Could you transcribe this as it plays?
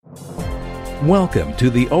Welcome to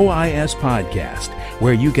the OIS Podcast,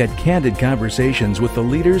 where you get candid conversations with the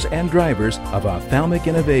leaders and drivers of ophthalmic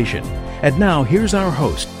innovation. And now, here's our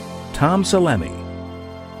host, Tom Salemi.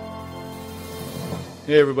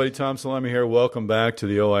 Hey everybody, Tom Salemi here. Welcome back to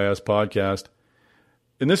the OIS Podcast.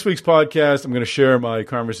 In this week's podcast, I'm going to share my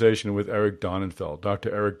conversation with Eric Donnenfeld.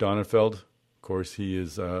 Dr. Eric Donnenfeld, of course, he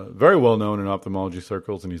is very well known in ophthalmology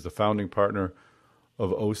circles, and he's the founding partner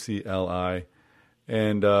of OCLI.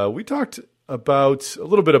 And we talked a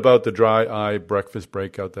little bit about the dry eye breakfast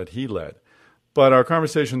breakout that he led. But our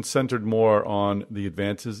conversation centered more on the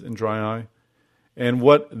advances in dry eye and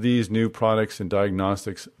what these new products and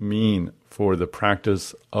diagnostics mean for the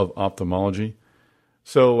practice of ophthalmology.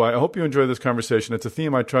 So I hope you enjoy this conversation. It's a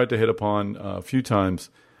theme I tried to hit upon a few times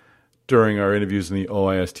during our interviews in the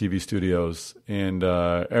OIS TV studios. And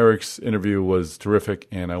Eric's interview was terrific,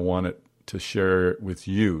 and I wanted to share it with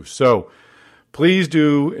you. So please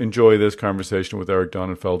do enjoy this conversation with Eric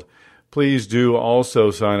Donnenfeld. Please do also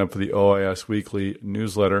sign up for the OIS Weekly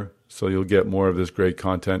newsletter so you'll get more of this great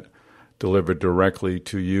content delivered directly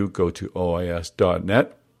to you. Go to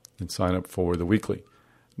OIS.net and sign up for the weekly.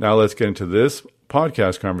 Now let's get into this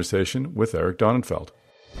podcast conversation with Eric Donnenfeld.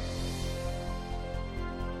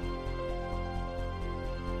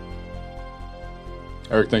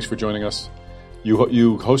 Eric, thanks for joining us. You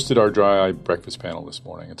hosted our dry eye breakfast panel this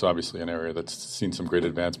morning. It's obviously an area that's seen some great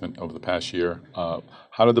advancement over the past year.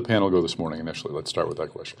 How did the panel go this morning initially? Let's start with that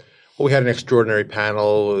question. Well, we had an extraordinary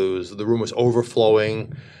panel. The room was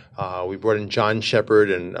overflowing. We brought in John Shepard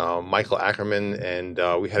and Michael Ackerman, and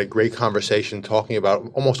we had a great conversation talking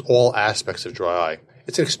about almost all aspects of dry eye.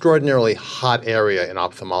 It's an extraordinarily hot area in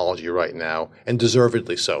ophthalmology right now, and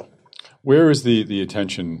deservedly so. Where is the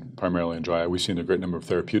attention primarily in dry eye? We've seen a great number of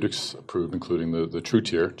therapeutics approved, including the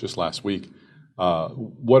TruTear just last week.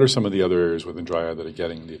 What are some of the other areas within dry eye that are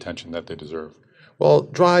getting the attention that they deserve? Well,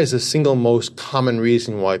 dry eye is the single most common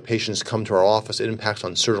reason why patients come to our office. It impacts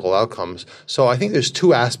on surgical outcomes. So I think there's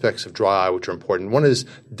two aspects of dry eye which are important. One is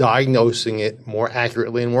diagnosing it more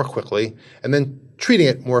accurately and more quickly, and then treating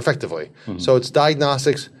it more effectively. Mm-hmm. So it's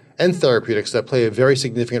diagnostics and therapeutics that play a very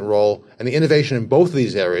significant role, and the innovation in both of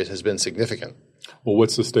these areas has been significant. Well,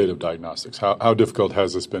 what's the state of diagnostics? How difficult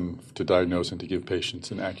has this been to diagnose and to give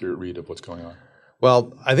patients an accurate read of what's going on?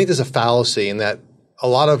 Well, I think there's a fallacy in that a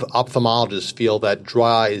lot of ophthalmologists feel that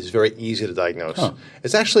dry eye is very easy to diagnose.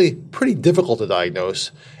 It's actually pretty difficult to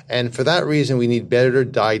diagnose, and for that reason, we need better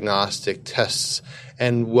diagnostic tests.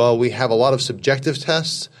 And while we have a lot of subjective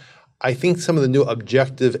tests, I think some of the new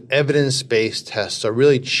objective evidence-based tests are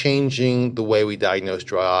really changing the way we diagnose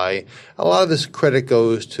dry eye. A lot of this credit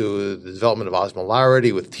goes to the development of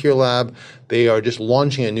osmolarity with TearLab. They are just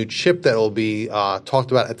launching a new chip that will be talked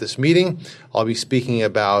about at this meeting. I'll be speaking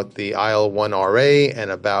about the IL-1RA and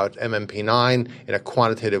about MMP9 in a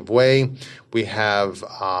quantitative way. We have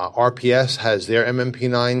RPS has their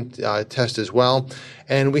MMP9 test as well.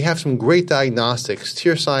 And we have some great diagnostics.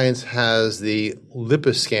 TearScience has the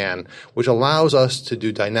LipiScan, which allows us to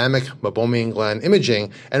do dynamic meibomian gland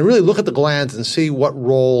imaging and really look at the glands and see what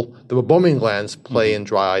role the meibomian glands play in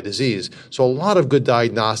dry eye disease. So a lot of good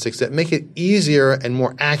diagnostics that make it easier and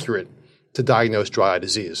more accurate to diagnose dry eye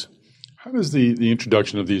disease. How does the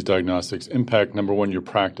introduction of these diagnostics impact, number one, your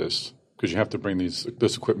practice? Because you have to bring this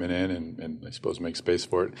equipment in and I suppose make space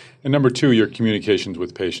for it. And number two, your communications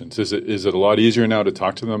with patients. Is it a lot easier now to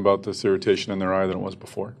talk to them about this irritation in their eye than it was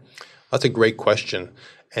before? That's a great question.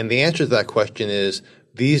 And the answer to that question is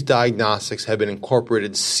these diagnostics have been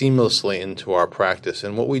incorporated seamlessly into our practice.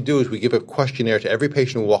 And what we do is we give a questionnaire to every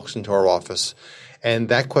patient who walks into our office. And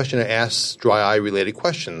that questionnaire asks dry eye related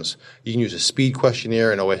questions. You can use a speed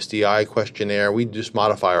questionnaire, an OSDI questionnaire. We just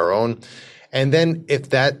modify our own. And then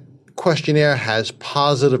if that questionnaire has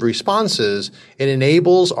positive responses, it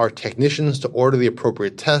enables our technicians to order the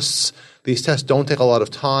appropriate tests. These tests don't take a lot of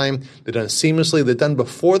time. They're done seamlessly. They're done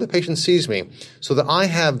before the patient sees me so that I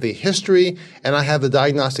have the history and I have the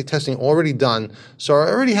diagnostic testing already done. So I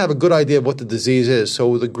already have a good idea of what the disease is.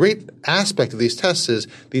 So the great aspect of these tests is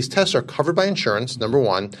these tests are covered by insurance, number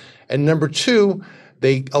one. And number two,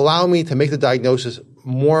 they allow me to make the diagnosis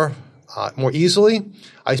more easily.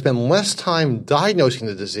 I spend less time diagnosing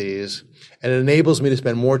the disease, and it enables me to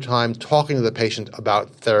spend more time talking to the patient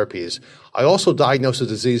about therapies. I also diagnose the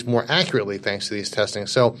disease more accurately thanks to these testing.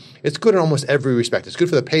 So it's good in almost every respect. It's good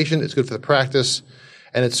for the patient, it's good for the practice,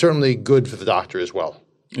 and it's certainly good for the doctor as well.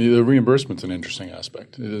 The reimbursement's an interesting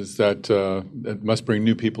aspect. Is that it must bring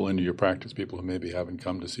new people into your practice, people who maybe haven't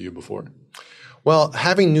come to see you before? Well,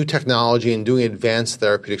 having new technology and doing advanced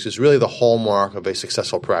therapeutics is really the hallmark of a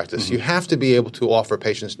successful practice. Mm-hmm. You have to be able to offer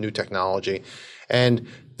patients new technology. And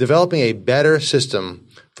developing a better system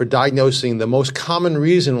for diagnosing the most common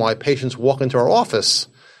reason why patients walk into our office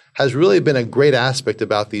has really been a great aspect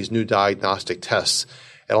about these new diagnostic tests.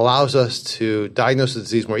 It allows us to diagnose the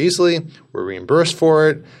disease more easily, we're reimbursed for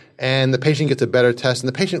it, and the patient gets a better test, and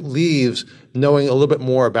the patient leaves knowing a little bit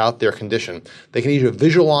more about their condition. They can either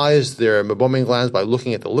visualize their meibomian glands by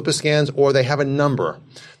looking at the lipid scans, or they have a number.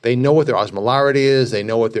 They know what their osmolarity is, they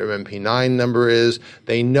know what their MMP9 number is,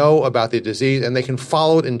 they know about their disease, and they can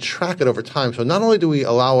follow it and track it over time. So not only do we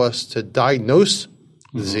allow us to diagnose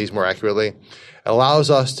the disease more accurately, it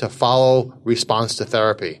allows us to follow response to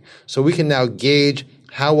therapy. So we can now gauge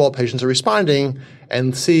how well patients are responding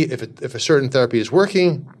and see if a certain therapy is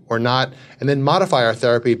working or not, and then modify our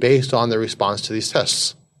therapy based on the response to these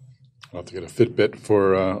tests. I'll have to get a Fitbit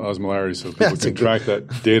for osmolarity so people can track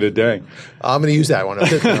that day to day. I'm going to use that one. I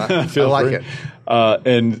like it.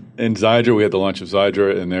 And Xiidra, we had the launch of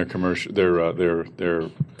Xiidra and their commercial, their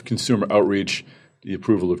consumer outreach, the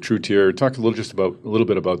approval of TrueTier. Talk a little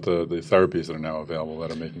bit about the therapies that are now available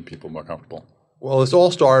that are making people more comfortable. Well, this all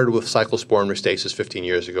started with cyclosporin Restasis 15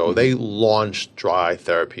 years ago. They launched dry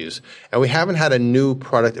therapies, and we haven't had a new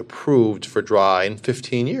product approved for dry in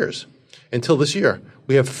 15 years until this year.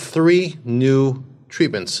 We have 3 new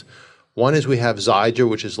treatments. One is we have Xiidra,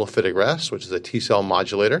 which is Lifitegrast, which is a T-cell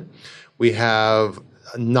modulator. We have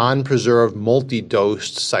non-preserved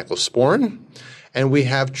multi-dosed cyclosporin. And we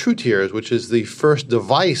have TrueTiers, which is the first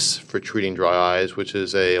device for treating dry eyes, which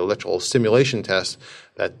is an electrical stimulation test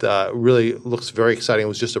that really looks very exciting. It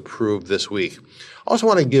was just approved this week. I also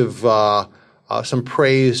want to give some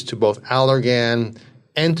praise to both Allergan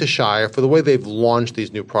and to Shire for the way they've launched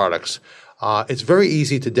these new products. It's very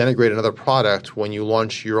easy to denigrate another product when you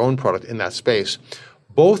launch your own product in that space.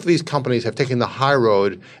 Both of these companies have taken the high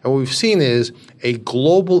road, and what we've seen is a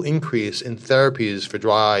global increase in therapies for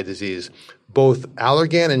dry eye disease. Both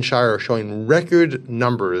Allergan and Shire are showing record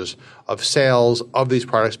numbers of sales of these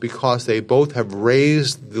products because they both have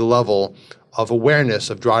raised the level of awareness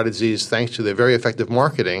of dry eye disease thanks to their very effective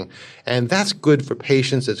marketing. And that's good for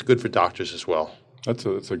patients. It's good for doctors as well. That's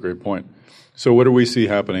a great point. So what do we see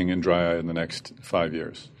happening in dry eye in the next 5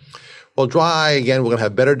 years? Well, dry eye, again, we're going to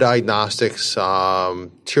have better diagnostics.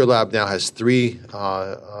 TearLab now has 3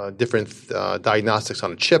 different diagnostics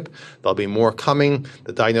on a chip. There'll be more coming.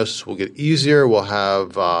 The diagnosis will get easier. We'll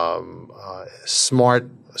have smart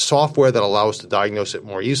software that allows us to diagnose it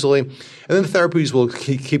more easily. And then the therapies will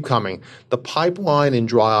keep coming. The pipeline in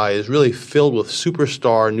dry eye is really filled with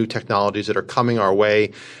superstar new technologies that are coming our way.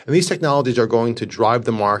 And these technologies are going to drive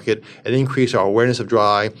the market and increase our awareness of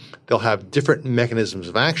dry eye. They'll have different mechanisms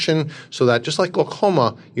of action so that just like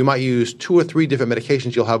glaucoma, you might use 2 or 3 different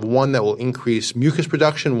medications. You'll have one that will increase mucus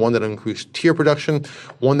production, one that will increase tear production,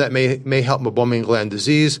 one that may help meibomian gland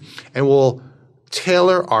disease, and will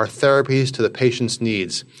tailor our therapies to the patient's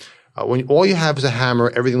needs. When all you have is a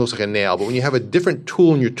hammer, everything looks like a nail. But when you have a different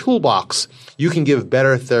tool in your toolbox, you can give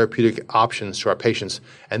better therapeutic options to our patients.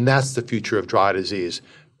 And that's the future of dry eye disease.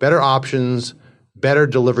 Better options, better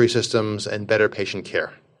delivery systems, and better patient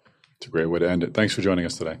care. It's a great way to end it. Thanks for joining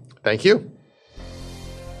us today. Thank you.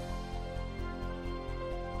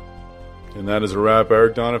 And that is a wrap.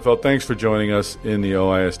 Erik Donenfeld, thanks for joining us in the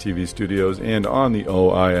OIS TV studios and on the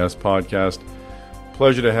OIS podcast.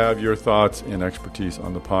 Pleasure to have your thoughts and expertise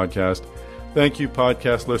on the podcast. Thank you,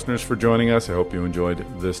 podcast listeners, for joining us. I hope you enjoyed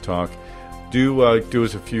this talk. Do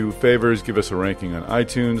us a few favors. Give us a ranking on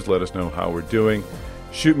iTunes. Let us know how we're doing.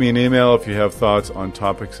 Shoot me an email if you have thoughts on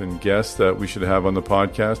topics and guests that we should have on the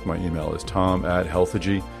podcast. My email is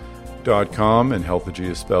tom@healthigy.com, and Healthigy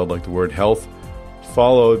is spelled like the word health,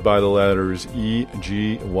 followed by the letters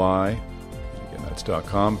EGY. Again, that's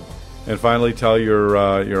 .com. And finally, tell your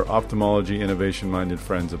ophthalmology innovation-minded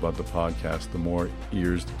friends about the podcast. The more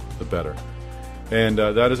ears, the better. And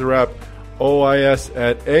that is a wrap. OIS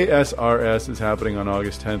at ASRS is happening on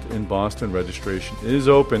August 10th in Boston. Registration is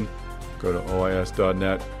open. Go to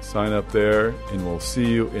OIS.net, sign up there, and we'll see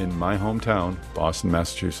you in my hometown, Boston,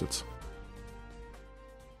 Massachusetts.